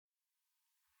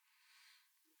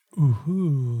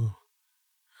Ujú.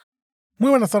 Muy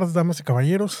buenas tardes, damas y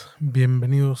caballeros.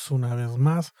 Bienvenidos una vez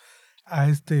más a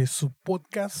este su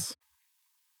podcast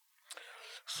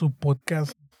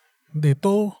de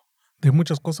todo, de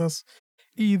muchas cosas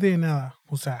y de nada.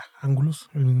 O sea, ángulos,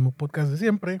 el mismo podcast de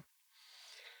siempre.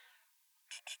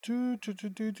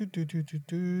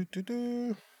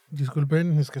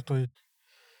 Disculpen, es que estoy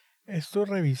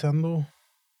revisando,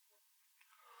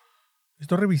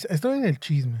 estoy en el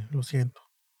chisme, lo siento.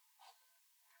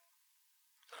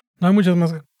 No hay muchas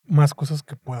más cosas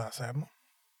que pueda hacer, ¿no?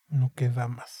 No queda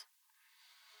más.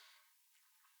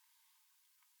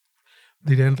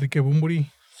 Diría Enrique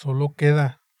Bunbury, solo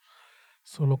quedan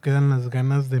las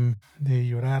ganas de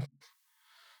llorar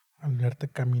al verte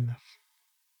caminar.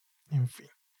 En fin.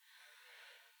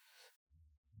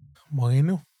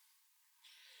 Bueno,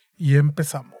 y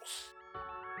empezamos.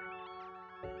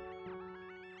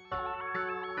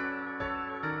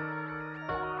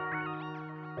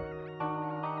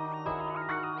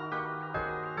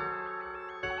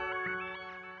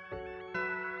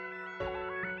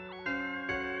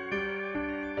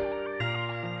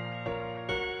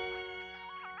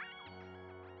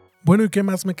 Bueno, ¿y qué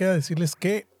más me queda decirles?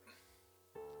 Que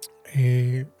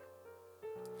eh,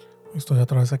 estoy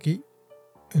otra vez aquí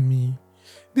en mi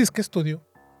disque estudio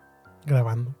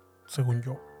grabando, según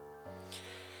yo.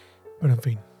 Pero en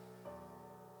fin.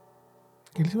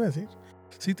 ¿Qué les iba a decir?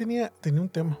 Sí tenía un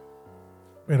tema,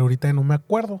 pero ahorita no me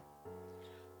acuerdo.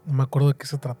 No me acuerdo de qué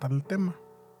se trata el tema.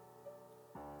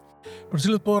 Pero sí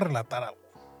les puedo relatar algo.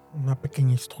 Una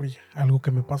pequeña historia. Algo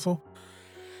que me pasó.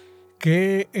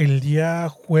 Que el día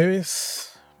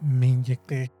jueves me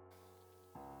inyecté.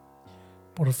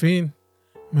 Por fin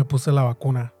me puse la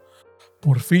vacuna.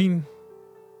 Por fin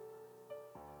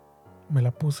me la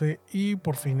puse y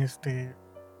por fin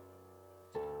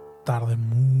tardé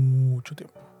mucho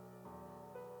tiempo.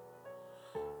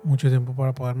 Mucho tiempo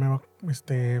para poderme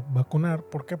vacunar.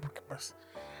 ¿Por qué? Porque pues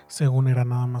según era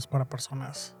nada más para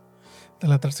personas de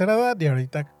la tercera edad y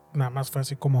ahorita nada más fue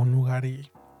así como a un lugar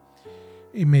y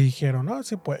me dijeron, no,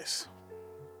 sí puedes.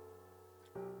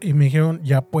 Y me dijeron,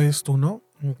 ya puedes tú, ¿no?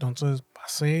 Entonces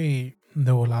pasé y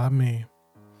de volada me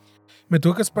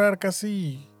tuve que esperar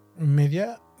casi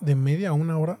media a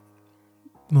una hora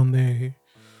donde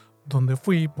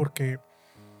fui porque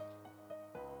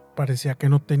parecía que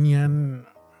no querían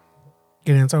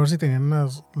saber si tenían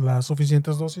las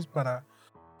suficientes dosis para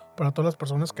todas las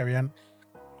personas que habían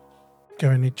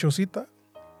hecho cita.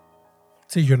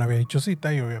 Sí, yo no había hecho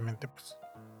cita y obviamente pues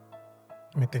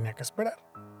me tenía que esperar.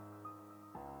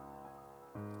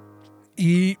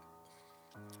 Y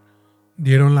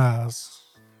dieron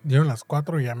las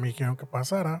 4 y ya me dijeron que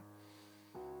pasara.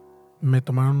 Me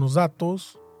tomaron los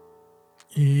datos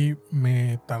y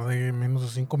me tardé menos de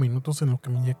 5 minutos en lo que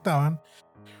me inyectaban.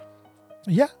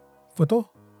 Y ya, fue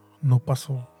todo. No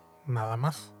pasó nada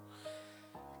más.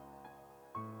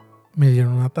 Me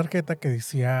dieron una tarjeta que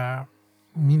decía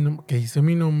que dice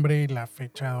mi nombre y la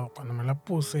fecha cuando me la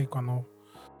puse y cuando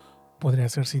podría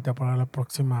hacer cita para la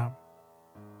próxima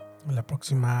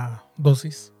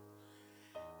dosis.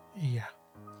 Y ya.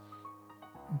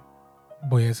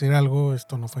 Voy a decir algo,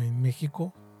 esto no fue en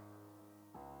México.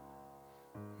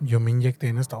 Yo me inyecté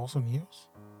en Estados Unidos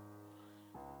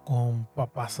con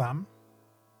papá Sam.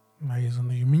 Ahí es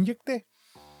donde yo me inyecté.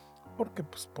 Porque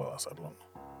pues puedo hacerlo,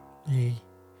 ¿no? Y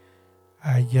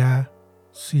allá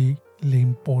sí le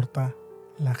importa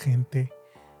la gente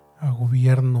al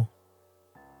gobierno.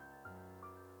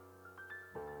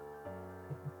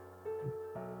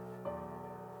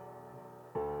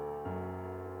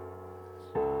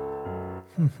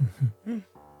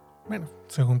 Bueno,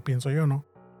 según pienso yo, ¿no?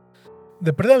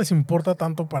 De verdad les importa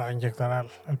tanto para inyectar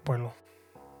al pueblo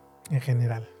en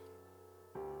general.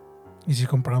 Y si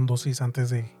compraron dosis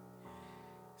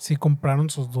si compraron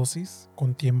sus dosis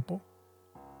con tiempo,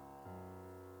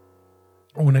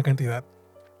 una cantidad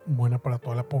buena para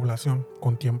toda la población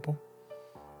con tiempo,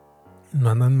 no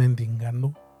andan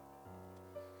mendigando.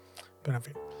 Pero en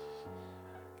fin.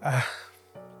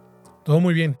 Todo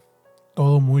muy bien.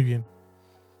 Todo muy bien.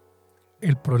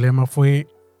 El problema fue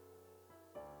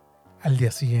al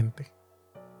día siguiente.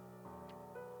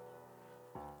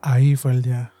 Ahí fue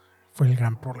el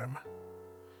gran problema.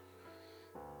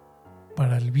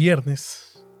 Para el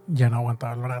viernes ya no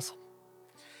aguantaba el brazo.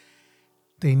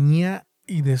 Tenía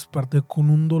y desperté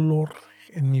con un dolor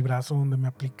en mi brazo donde me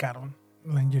aplicaron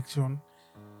la inyección,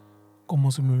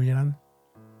 como si me hubieran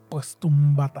puesto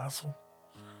un batazo.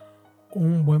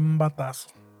 Un buen batazo.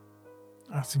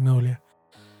 Así me dolía.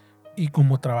 Y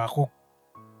como trabajo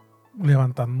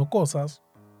levantando cosas,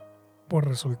 pues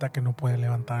resulta que no puede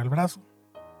levantar el brazo.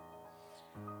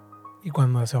 Y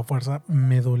cuando hacía fuerza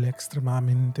me dolía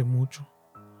extremadamente mucho.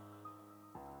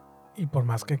 Y por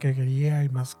más que quería y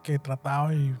más que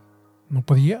trataba y no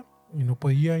podía, y no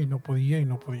podía, y no podía, y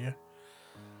no podía.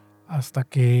 Hasta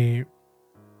que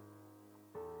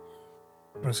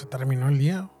pues se terminó el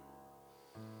día.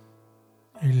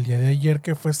 El día de ayer,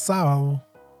 que fue sábado,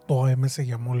 todavía me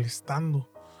seguía molestando.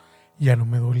 Ya no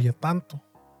me dolía tanto.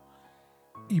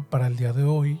 Y para el día de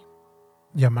hoy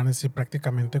ya amanecí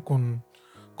prácticamente con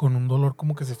un dolor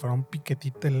como que si fuera un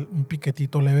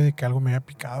piquetito leve de que algo me había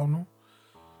picado, ¿no?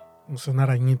 No sé, una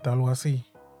arañita o algo así.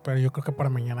 Pero yo creo que para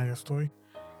mañana ya estoy.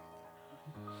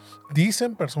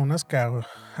 Dicen personas que a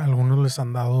algunos les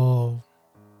han dado,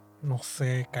 no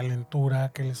sé, calentura,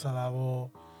 que les ha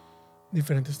dado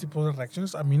diferentes tipos de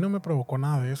reacciones. A mí no me provocó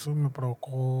nada de eso. Me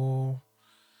provocó,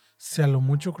 si a lo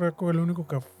mucho creo que lo único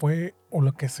que fue o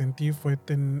lo que sentí fue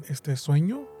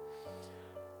sueño,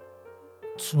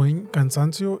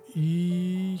 cansancio,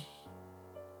 y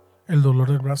el dolor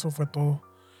del brazo fue todo.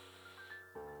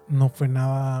 No fue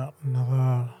nada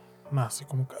así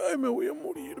como que, ay, me voy a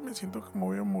morir, me siento que me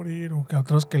voy a morir. O que a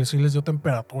otros que sí les dio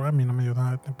temperatura, a mí no me dio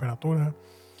nada de temperatura.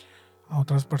 A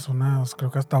otras personas creo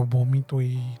que hasta vómito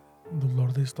y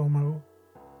dolor de estómago.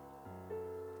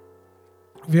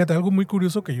 Fíjate, algo muy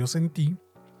curioso que yo sentí,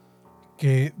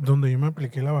 que donde yo me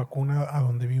apliqué la vacuna, a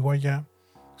donde vivo allá,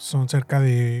 son cerca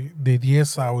de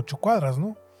 10 a 8 cuadras,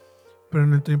 ¿no? Pero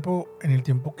en el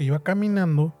tiempo que iba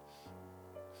caminando,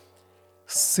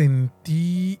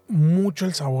 sentí mucho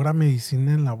el sabor a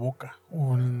medicina en la boca.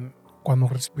 Cuando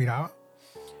respiraba,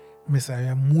 me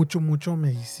sabía mucho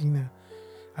medicina.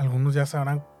 Algunos ya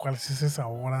sabrán cuál es ese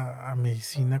sabor a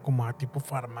medicina, como a tipo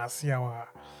farmacia o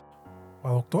a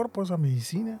doctor, pues a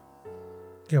medicina.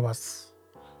 Que vas,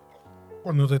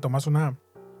 cuando te tomas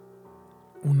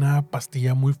una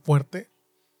pastilla muy fuerte,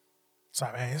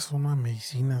 sabe a eso, una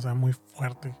medicina, sabe muy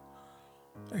fuerte.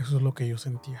 Eso es lo que yo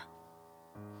sentía.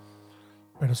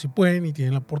 Pero si pueden y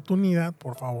tienen la oportunidad,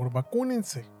 por favor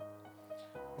vacúnense.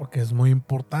 Porque es muy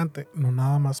importante, no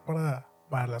nada más para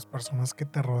las personas que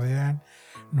te rodean,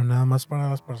 no nada más para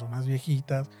las personas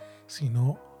viejitas,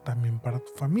 sino también para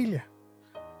tu familia.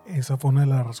 Esa fue una de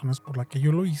las razones por la que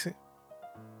yo lo hice,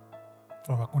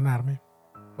 fue vacunarme,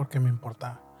 porque me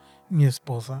importa mi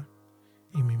esposa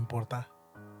y me importa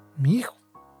mi hijo.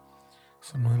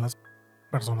 Son una de las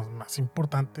personas más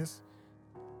importantes.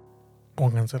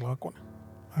 Pónganse la vacuna.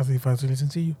 Así fácil y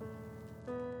sencillo.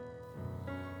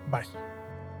 Bye.